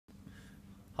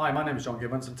Hi, my name is John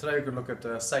Gibbons, and today we're going to look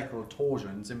at sacral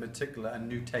torsions, in particular a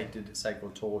nutated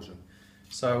sacral torsion.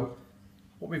 So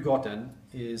what we've got then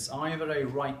is either a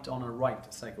right on a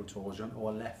right sacral torsion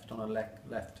or a left on a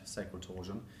left sacral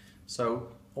torsion. So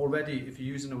already if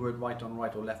you're using the word right on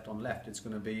right or left on left, it's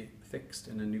going to be fixed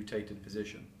in a nutated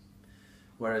position.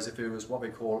 Whereas if it was what we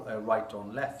call a right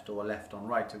on left or a left on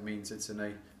right, it means it's in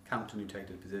a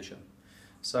counter-nutated position.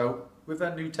 So with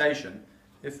that nutation,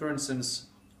 if for instance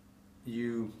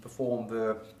you perform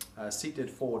the seated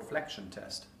forward flexion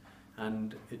test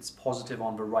and it's positive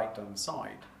on the right hand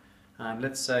side, and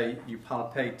let's say you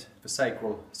palpate the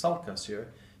sacral sulcus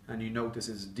here and you notice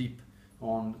it's deep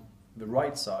on the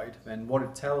right side, then what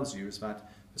it tells you is that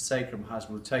the sacrum has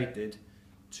rotated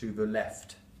to the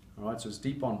left. Alright, so it's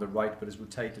deep on the right but it's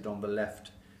rotated on the left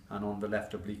and on the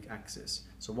left oblique axis.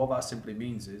 So what that simply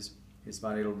means is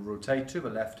that it'll rotate to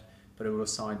the left but it will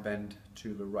side bend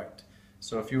to the right.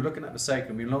 So if you're looking at the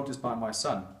sacrum, you'll notice by my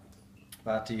son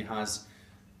that he has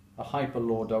a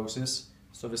hyperlordosis,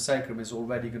 so the sacrum is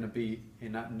already going to be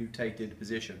in that nutated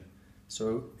position.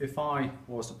 So if I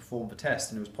was to perform the test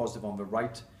and it was positive on the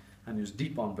right and it was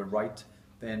deep on the right,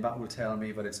 then that will tell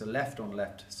me that it's a left on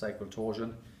left sacral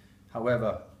torsion.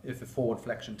 However, if the forward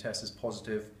flexion test is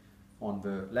positive on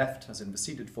the left, as in the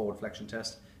seated forward flexion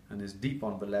test, and is deep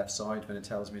on the left side, then it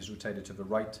tells me it's rotated to the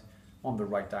right on the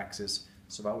right axis.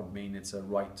 So that would mean it's a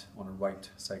right on a right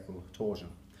sacral torsion.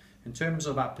 In terms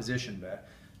of that position there,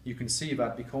 you can see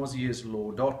that because he is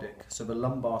lordotic, so the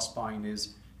lumbar spine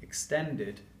is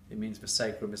extended, it means the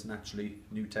sacrum is naturally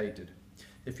nutated.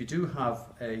 If you do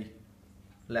have a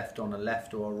left on a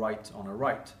left or a right on a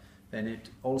right, then it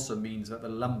also means that the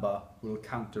lumbar will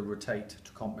counter-rotate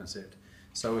to compensate.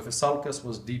 So if the sulcus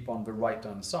was deep on the right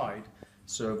hand side,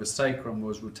 so the sacrum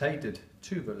was rotated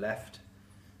to the left,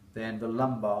 then the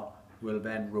lumbar will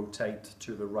then rotate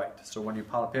to the right. So when you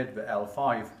palpate the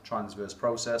L5 transverse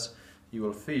process, you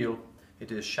will feel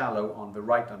it is shallow on the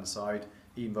right hand side,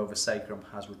 even though the sacrum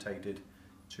has rotated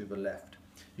to the left.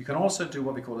 You can also do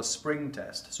what we call a spring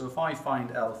test. So if I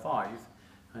find L5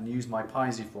 and use my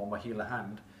pisiform, my heel of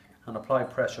hand, and apply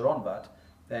pressure on that,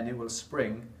 then it will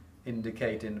spring,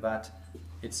 indicating that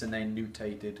it's in a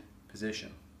nutated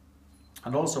position.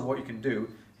 And also what you can do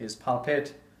is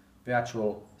palpate the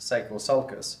actual sacral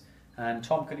sulcus. And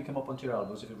Tom, can you come up onto your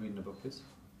elbows if you're reading the book, please?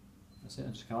 That's it,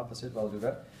 and just come up, that's it, I'll do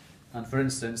that. And for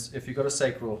instance, if you've got a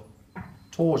sacral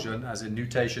torsion, as in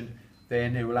nutation,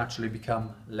 then it will actually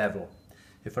become level.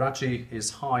 If it actually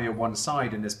is higher one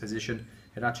side in this position,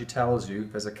 it actually tells you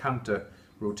there's a counter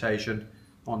rotation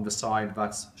on the side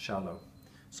that's shallow.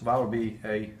 So that will be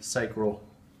a sacral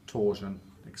torsion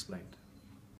explained.